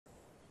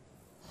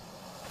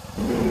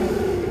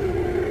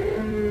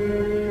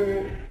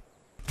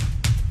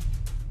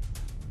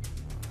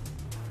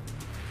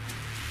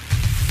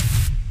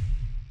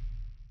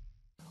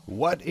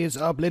What is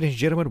up, ladies and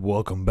gentlemen?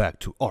 Welcome back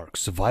to Ark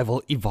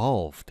Survival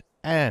Evolved.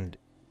 And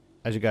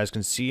as you guys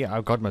can see,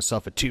 I've got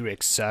myself a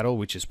T-Rex saddle,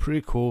 which is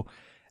pretty cool.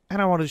 And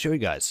I want to show you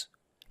guys.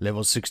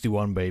 Level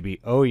 61,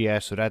 baby. Oh yeah,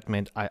 so that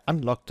meant I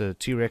unlocked the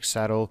T-Rex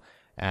saddle.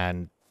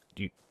 And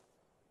you...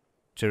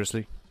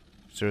 Seriously?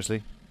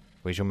 Seriously?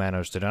 Where's your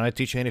manners? Did I not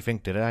teach you anything?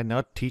 Did I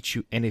not teach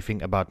you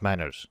anything about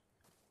manners?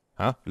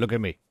 Huh? Look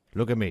at me.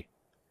 Look at me.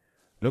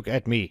 Look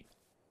at me.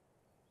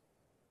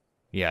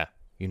 Yeah,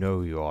 you know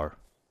who you are.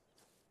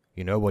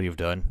 You know what you've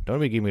done.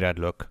 Don't give me that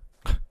look.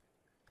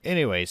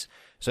 Anyways,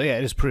 so yeah,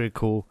 it is pretty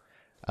cool.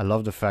 I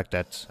love the fact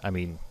that, I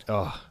mean,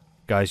 oh,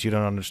 guys, you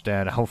don't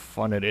understand how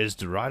fun it is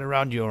to ride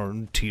around your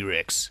own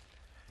T-Rex.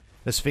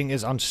 This thing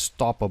is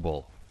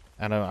unstoppable.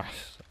 And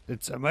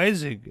it's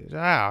amazing.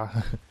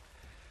 Ah.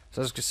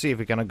 So let's see if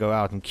we're gonna go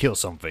out and kill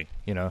something,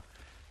 you know.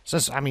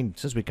 Since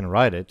we can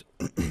ride it.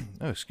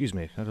 Oh, excuse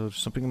me. There's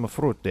something in my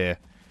throat there.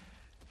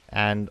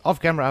 And off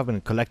camera I've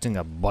been collecting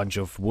a bunch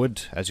of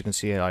wood. As you can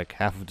see, like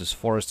half of this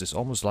forest is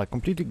almost like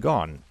completely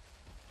gone.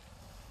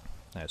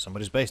 There's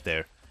somebody's base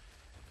there.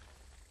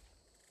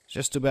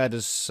 Just too bad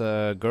this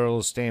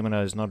girl's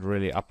stamina is not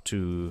really up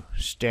to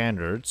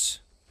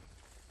standards.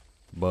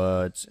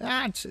 But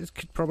it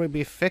could probably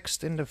be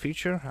fixed in the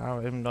future.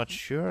 I'm not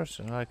sure.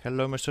 So, like,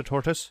 hello, Mr.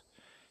 Tortoise.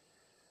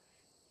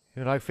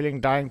 You like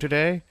feeling dying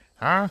today?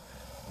 Huh?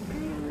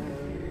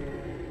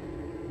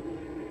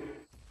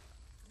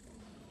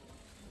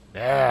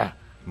 Yeah,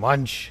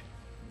 munch.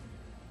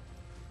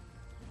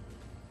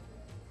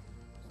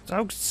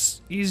 How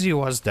easy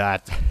was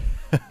that?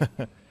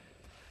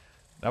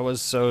 That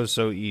was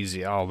so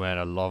easy. Oh man,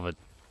 I love it.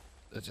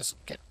 Just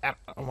get out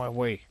of my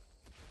way.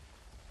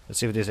 Let's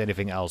see if there's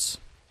anything else.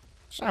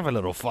 Just have a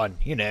little fun,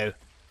 you know.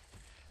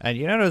 And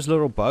you know those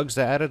little bugs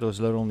they added? Those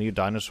little new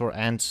dinosaur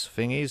ants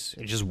thingies?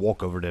 You just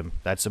walk over them.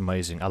 That's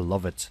amazing. I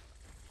love it.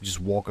 You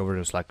just walk over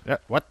them. It's like,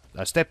 what?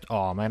 I stepped...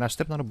 Oh man, I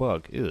stepped on a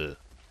bug. Ew.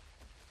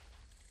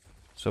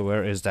 So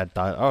where is that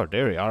Oh,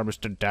 there you are,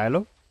 Mr.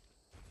 Dilo.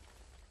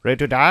 Ready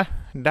to die?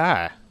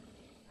 Die.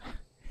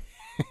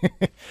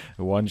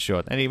 One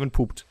shot. And he even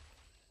pooped.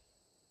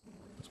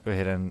 Let's go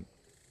ahead and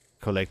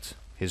collect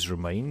his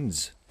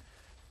remains.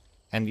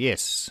 And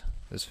yes,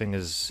 this thing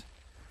is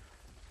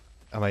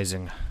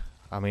amazing.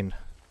 I mean,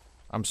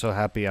 I'm so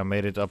happy I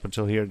made it up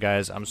until here,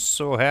 guys. I'm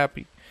so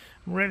happy.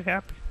 I'm really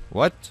happy.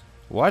 What?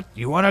 What?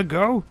 You wanna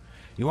go?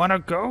 You wanna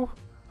go?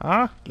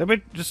 Huh? Let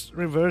me just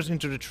reverse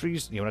into the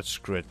trees. You wanna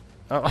screw it.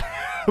 Oh,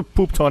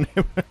 pooped on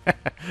him.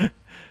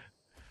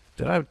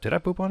 Did I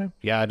poop on him?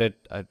 Yeah, I did.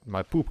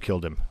 My poop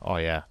killed him. Oh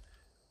yeah.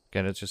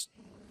 Okay, let's just...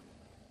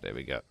 There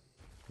we go.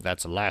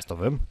 That's the last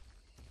of him.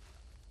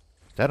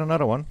 Is that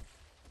another one?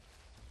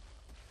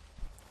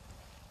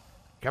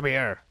 Come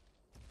here.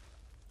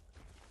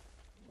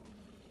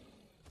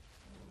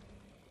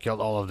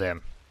 Killed all of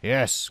them.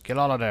 Yes,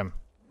 kill all of them.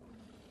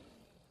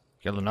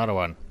 Killed another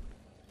one.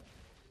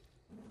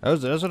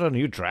 Those are the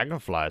new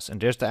dragonflies.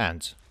 And there's the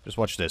ants. Just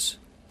watch this.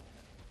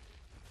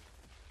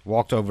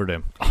 Walked over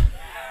them.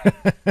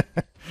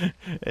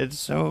 It's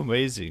so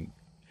amazing.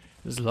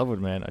 Just love it,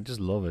 man. I just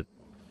love it.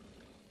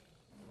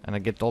 And I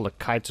get all the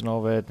kites and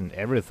all of it and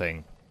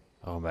everything.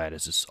 Oh man,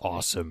 this is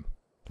awesome.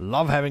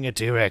 Love having a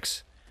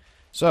T-Rex.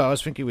 So I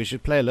was thinking we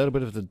should play a little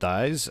bit of the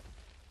dice.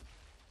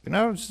 You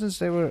know, since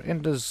they were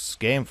in this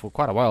game for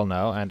quite a while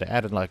now and they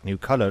added like new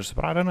colors,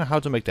 but I don't know how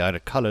to make the other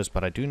colors,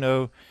 but I do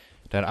know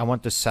that I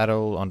want the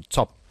saddle on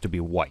top to be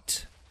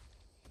white.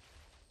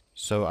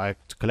 So I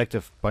collect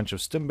a bunch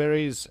of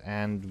stimberries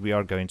and we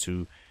are going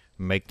to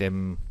make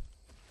them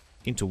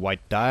into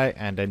white dye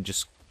and then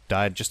just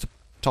dye just the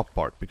top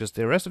part because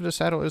the rest of the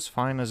saddle is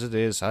fine as it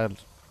is. I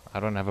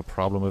don't have a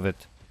problem with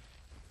it.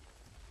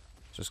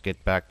 Just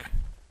get back.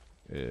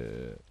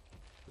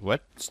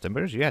 What?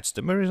 Stimberries? You had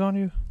stimberries on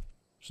you?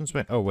 Since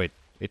when? Oh wait,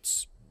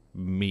 it's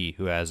me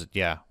who has it.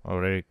 Yeah,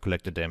 already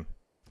collected them.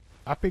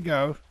 Up we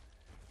go.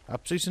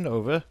 Up season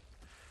over.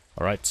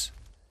 Alright.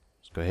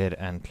 Let's go ahead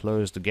and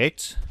close the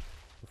gate.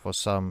 For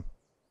some...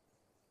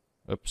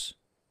 Oops.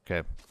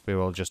 Okay, we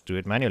will just do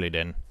it manually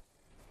then.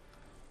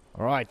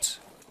 Alright,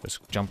 let's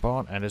jump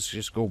on and let's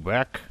just go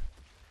back.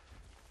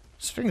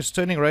 This thing's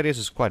turning radius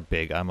is quite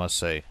big, I must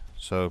say.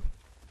 So,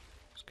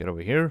 let's get over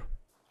here.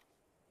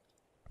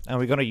 And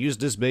we're gonna use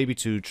this baby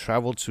to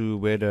travel to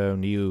where the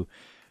new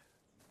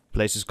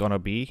place is gonna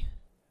be.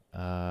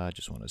 I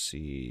just wanna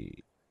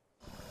see...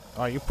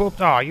 Oh, you pooped!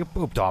 Oh, you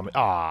pooped on me!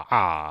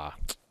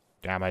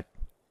 Damn it.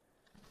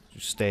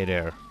 Just stay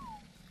there.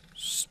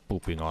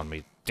 Pooping on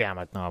me. Damn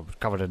it, now I'm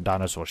covered in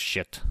dinosaur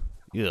shit.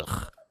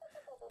 Ugh.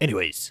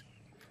 Anyways.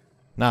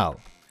 Now,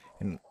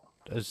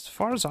 as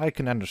far as I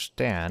can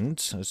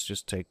understand, let's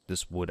just take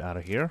this wood out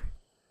of here.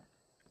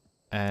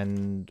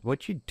 And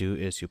what you do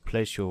is you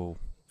place your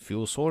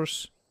fuel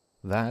source,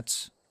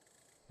 that,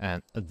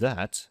 and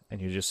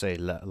you just say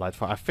light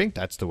fire. I think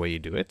that's the way you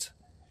do it.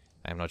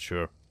 I'm not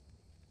sure.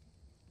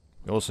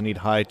 You also need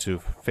hide to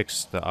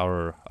fix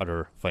our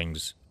other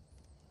things.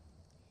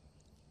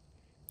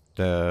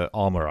 The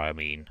armor, I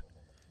mean.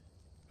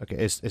 Okay,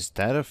 is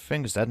that a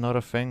thing? Is that not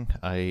a thing?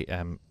 I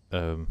am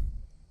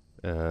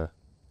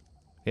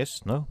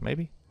Yes? No?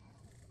 Maybe?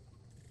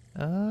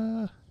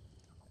 Am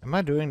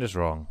I doing this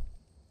wrong?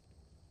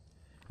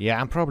 Yeah,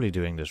 I'm probably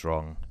doing this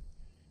wrong.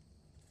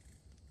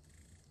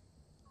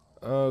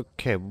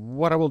 Okay,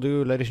 what I will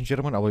do, ladies and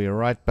gentlemen, I will be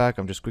right back.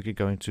 I'm just quickly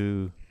going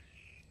to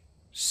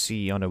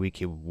see on the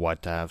wiki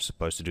what I'm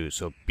supposed to do.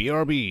 So,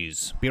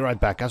 BRBs. Be right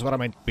back. That's what I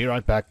meant. Be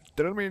right back.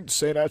 Didn't mean to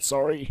say that,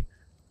 sorry.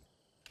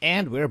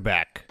 And we're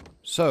back.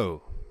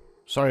 So,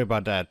 sorry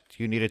about that.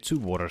 You needed 2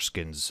 water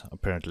skins,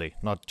 apparently.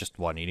 Not just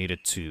 1, you needed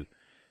 2.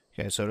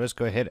 Okay, so let's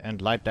go ahead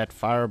and light that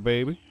fire,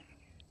 baby.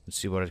 Let's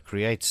see what it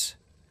creates.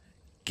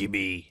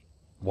 Gimme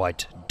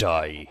white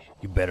dye.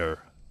 You better.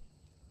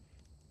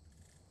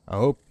 I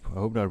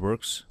hope that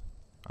works.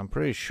 I'm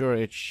pretty sure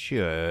it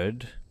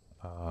should.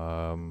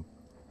 Am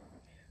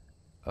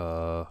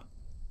I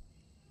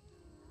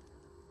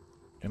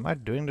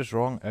doing this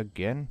wrong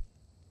again?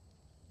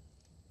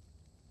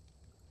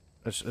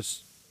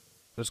 Let's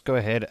go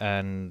ahead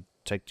and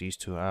take these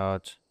 2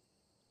 out.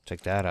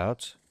 Take that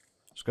out.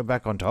 Let's go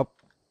back on top.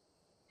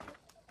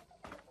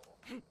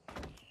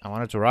 I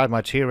wanted to ride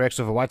my T-Rex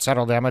with a white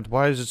saddle, damn it.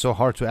 Why is it so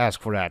hard to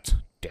ask for that?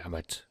 Damn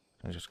it.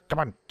 Come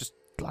on, just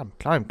climb.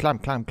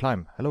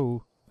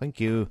 Hello. Thank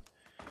you.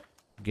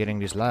 Getting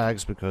these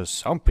lags because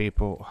some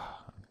people...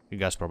 You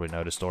guys probably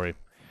know the story.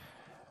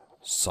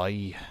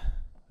 Sigh.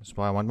 That's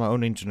why I want my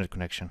own internet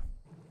connection.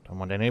 Don't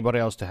want anybody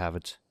else to have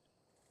it.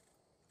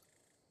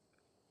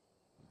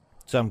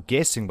 So I'm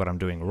guessing what I'm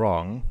doing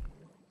wrong.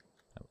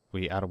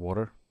 We out of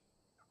water?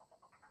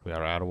 We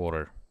are out of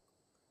water.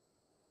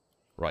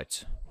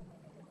 Right.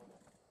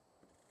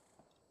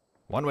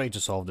 One way to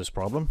solve this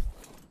problem.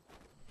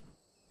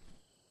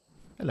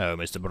 Hello,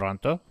 Mr.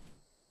 Bronto.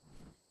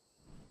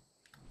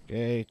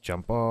 Okay,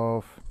 jump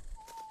off.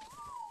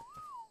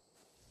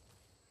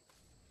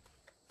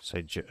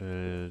 Say,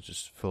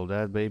 just fill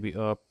that baby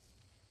up.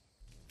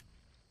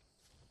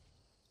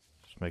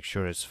 Just make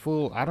sure it's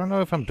full. I don't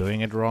know if I'm doing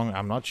it wrong.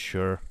 I'm not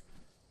sure.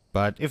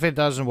 But if it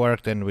doesn't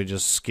work, then we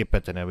just skip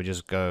it and then we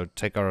just go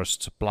take our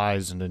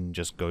supplies and then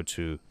just go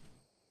to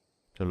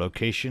the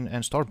location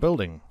and start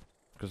building.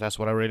 Because that's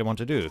what I really want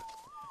to do.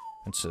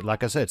 And so,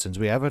 like I said, since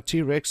we have a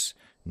T-Rex,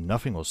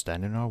 nothing will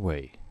stand in our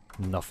way.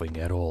 Nothing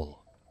at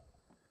all.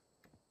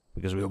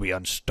 Because we'll be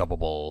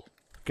unstoppable.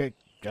 Okay,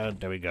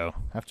 there we go.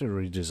 I have to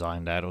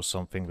redesign that or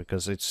something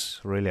because it's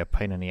really a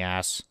pain in the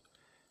ass.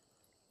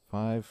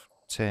 5,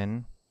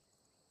 10,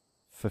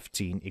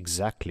 15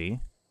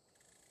 exactly.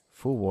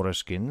 Full water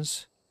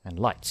skins and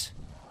lights.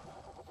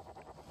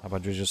 How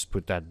about we just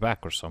put that back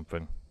or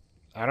something?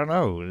 I don't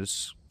know.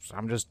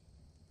 I'm just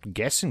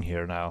guessing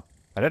here now.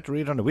 I had to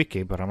read on the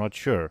wiki, but I'm not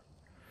sure.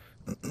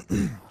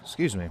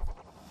 Excuse me.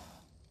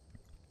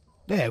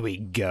 There we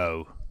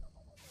go.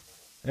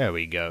 There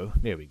we go.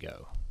 There we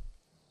go.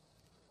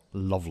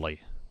 Lovely.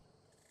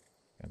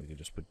 And we can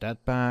just put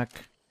that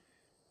back.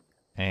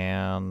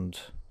 And...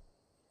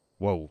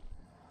 Whoa.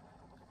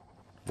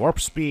 Warp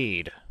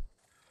speed!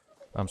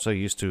 I'm so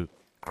used to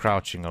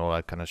crouching and all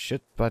that kind of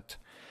shit, but...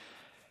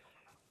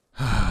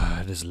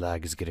 this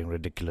lag is getting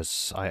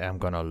ridiculous. I am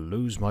gonna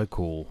lose my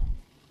cool.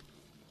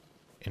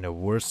 In the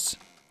worst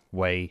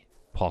way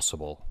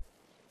possible.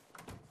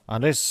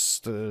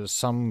 Unless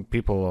some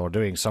people are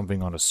doing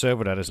something on a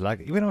server that is lag.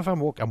 Even if I'm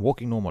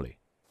walking normally.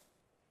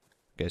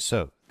 Okay,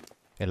 so...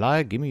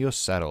 Eli, give me your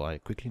saddle. I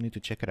quickly need to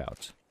check it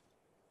out.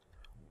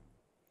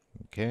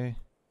 Okay.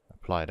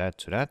 Apply that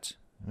to that.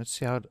 Let's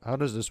see how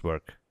does this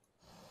work.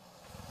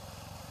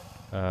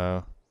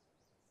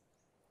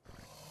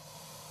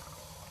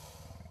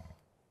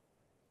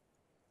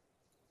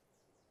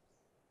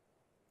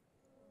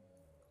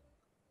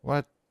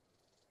 What?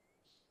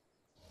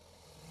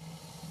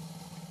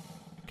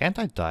 Can't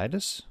I dye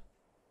this?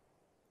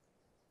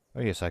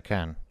 Oh yes, I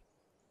can.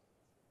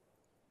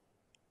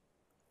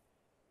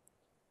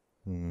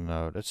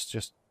 No, it's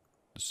just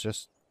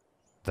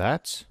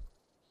that.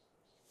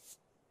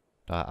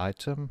 Dye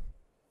item.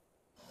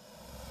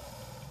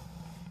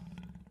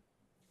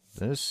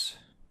 This.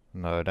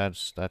 No,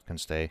 that can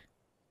stay.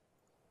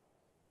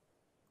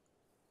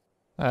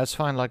 That's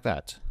fine like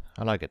that.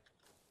 I like it.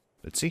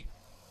 Let's see.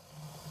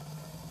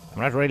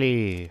 I'm not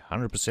really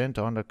 100%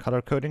 on the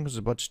color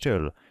codings, but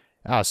still.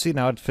 Ah, see,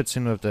 now it fits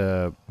in with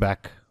the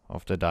back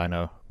of the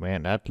dino.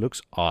 Man, that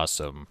looks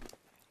awesome.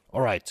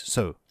 Alright,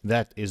 so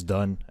that is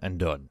done and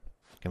done.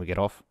 Can we get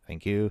off?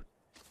 Thank you.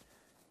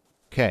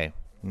 Okay,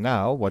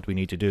 now what we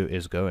need to do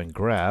is go and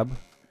grab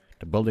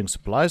the building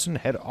supplies and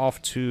head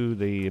off to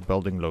the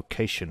building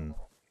location.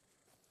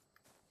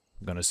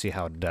 I'm gonna see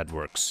how that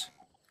works.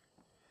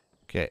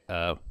 Okay,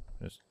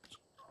 let's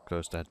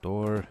close that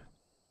door.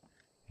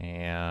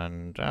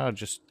 And I'll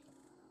just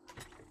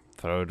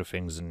throw the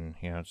things in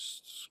here.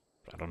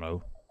 I don't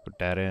know. Put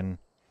that in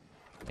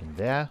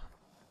there.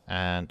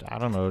 And I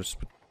don't know, just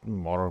put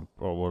more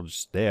or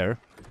just there,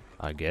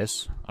 I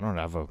guess. I don't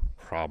have a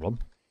problem.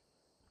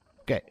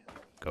 Okay,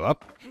 go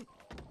up.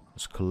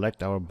 Let's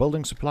collect our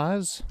building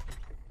supplies.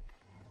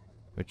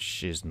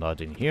 Which is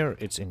not in here,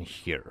 it's in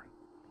here.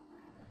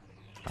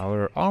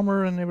 Our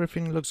armor and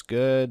everything looks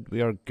good.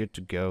 We are good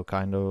to go,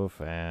 kind of,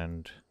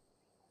 and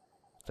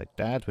like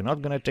that. We're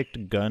not gonna take the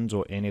guns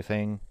or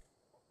anything.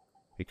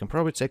 We can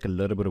probably take a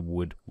little bit of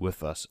wood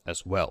with us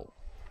as well.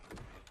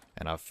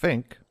 And I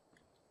think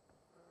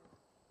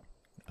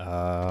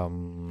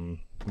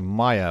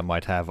Maya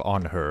might have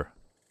on her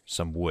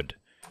some wood.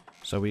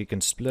 So we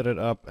can split it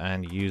up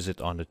and use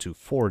it on the 2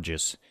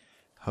 forges.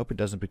 Hope it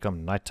doesn't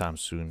become nighttime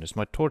soon. Is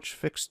my torch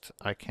fixed?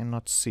 I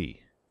cannot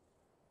see.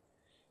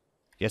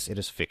 Yes, it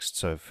is fixed.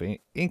 So if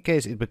in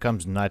case it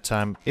becomes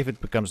nighttime, if it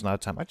becomes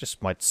nighttime, I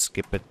just might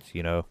skip it,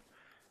 you know.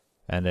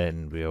 And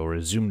then we'll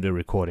resume the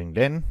recording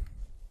then.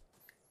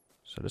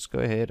 So let's go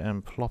ahead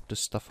and plop this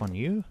stuff on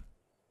you.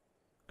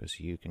 Because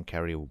you can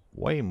carry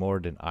way more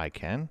than I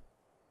can.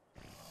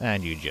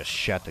 And you just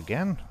shat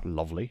again.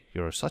 Lovely.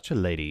 You're such a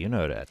lady, you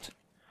know that.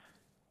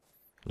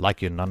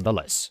 Like you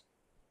nonetheless.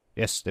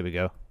 Yes, there we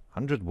go.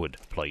 100 wood,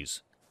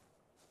 please.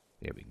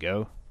 There we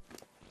go.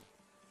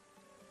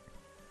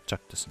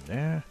 Chuck this in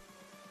there.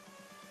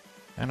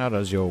 And how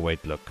does your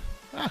weight look?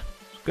 Ah,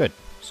 it's good.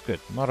 It's good.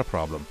 Not a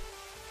problem.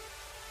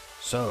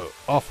 So,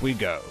 off we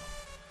go.